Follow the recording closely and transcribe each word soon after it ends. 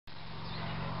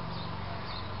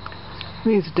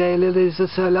These daylilies are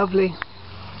so lovely.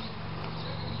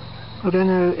 I don't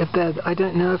know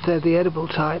if they're the edible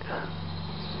type.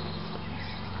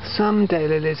 Some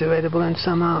daylilies are edible and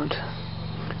some aren't.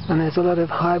 And there's a lot of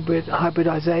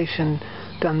hybridization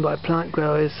done by plant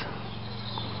growers.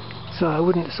 So I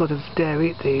wouldn't sort of dare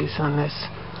eat these unless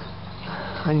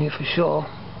I knew for sure.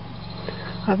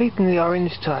 I've eaten the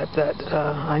orange type that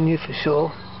I knew for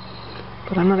sure,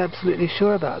 but I'm not absolutely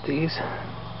sure about these.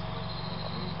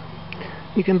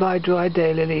 You can buy dried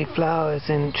daylily flowers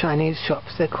in Chinese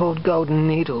shops. They're called golden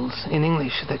needles. In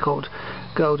English they're called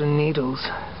golden needles.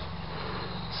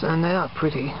 So, and they are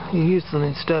pretty. You use them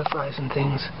in stir-fries and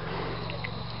things.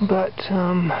 But,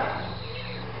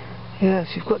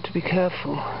 yes, you've got to be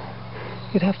careful.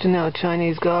 You'd have to know a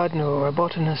Chinese gardener or a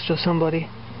botanist or somebody.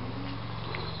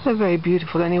 They're very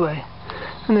beautiful anyway.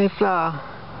 And they flower.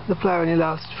 The flower only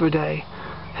lasts for a day.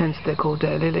 Hence they're called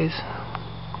daylilies.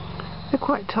 They're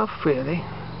quite tough, really.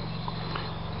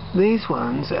 These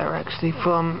ones are actually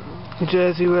from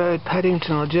Jersey Road,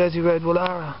 Paddington, or Jersey Road,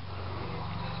 Woollahra.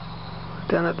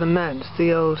 Down at the manse,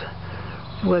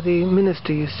 where the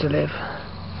minister used to live.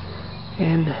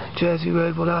 In Jersey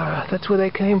Road, Woollahra. That's where they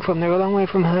came from. They're a long way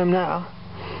from home now.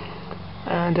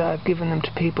 And I've given them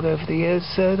to people over the years,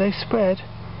 so they spread,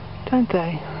 don't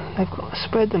they? They've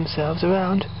spread themselves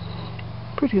around.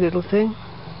 Pretty little thing.